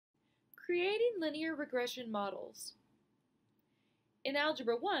Creating linear regression models. In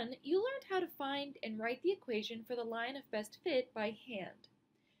Algebra 1, you learned how to find and write the equation for the line of best fit by hand.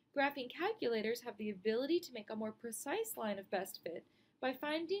 Graphing calculators have the ability to make a more precise line of best fit by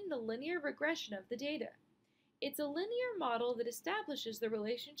finding the linear regression of the data. It's a linear model that establishes the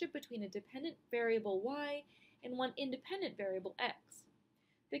relationship between a dependent variable y and one independent variable x.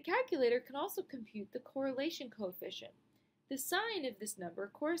 The calculator can also compute the correlation coefficient. The sign of this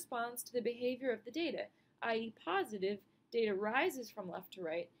number corresponds to the behavior of the data, i.e. positive, data rises from left to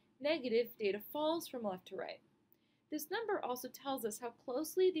right, negative, data falls from left to right. This number also tells us how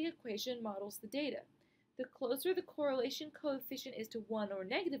closely the equation models the data. The closer the correlation coefficient is to 1 or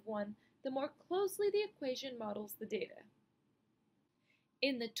negative 1, the more closely the equation models the data.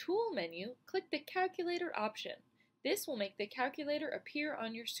 In the Tool menu, click the Calculator option. This will make the calculator appear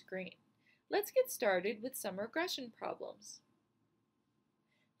on your screen. Let's get started with some regression problems.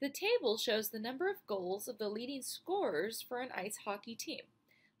 The table shows the number of goals of the leading scorers for an ice hockey team.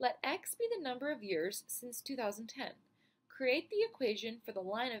 Let X be the number of years since 2010. Create the equation for the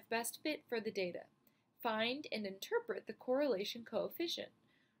line of best fit for the data. Find and interpret the correlation coefficient.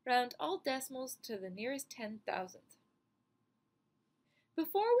 Round all decimals to the nearest 10,000th.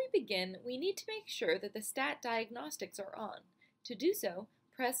 Before we begin, we need to make sure that the stat diagnostics are on. To do so,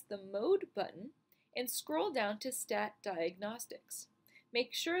 press the Mode button and scroll down to Stat Diagnostics.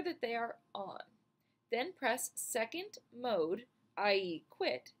 Make sure that they are on. Then press Second Mode, i.e.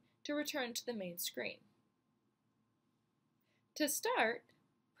 Quit, to return to the main screen. To start,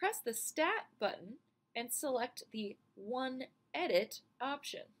 press the Stat button and select the One Edit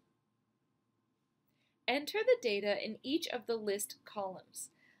option. Enter the data in each of the list columns.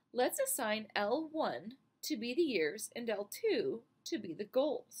 Let's assign L1 to be the years and L2 to be the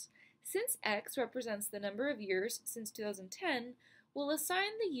goals. Since X represents the number of years since 2010, we'll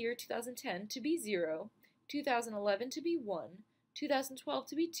assign the year 2010 to be 0, 2011 to be 1, 2012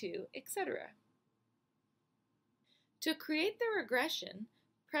 to be 2, etc. To create the regression,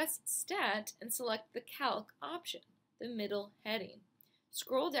 press Stat and select the Calc option, the middle heading.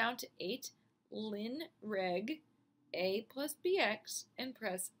 Scroll down to 8 Lin Reg A plus BX and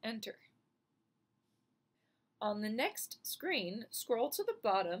press Enter. On the next screen, scroll to the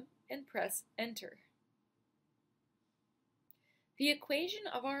bottom and press Enter. The equation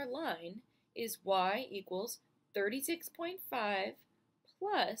of our line is y equals 36.5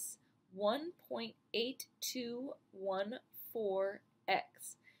 plus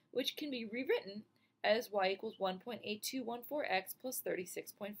 1.8214x, which can be rewritten as y equals 1.8214x plus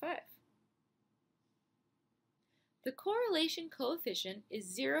 36.5. The correlation coefficient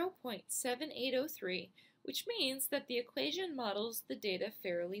is 0.7803, which means that the equation models the data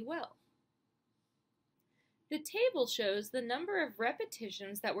fairly well. The table shows the number of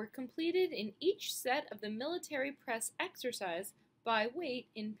repetitions that were completed in each set of the military press exercise by weight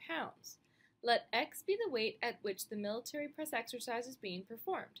in pounds. Let X be the weight at which the military press exercise is being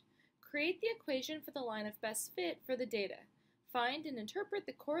performed. Create the equation for the line of best fit for the data. Find and interpret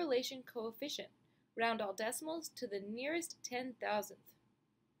the correlation coefficient. Round all decimals to the nearest 10,000th.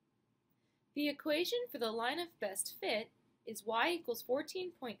 The equation for the line of best fit is y equals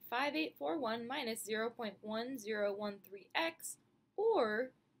 14.5841 minus 0.1013x, or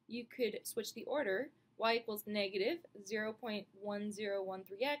you could switch the order, y equals negative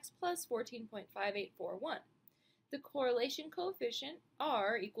 0.1013x plus 14.5841. The correlation coefficient,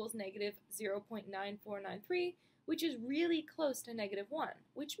 r, equals negative 0.9493, which is really close to negative 1,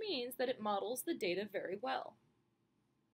 which means that it models the data very well.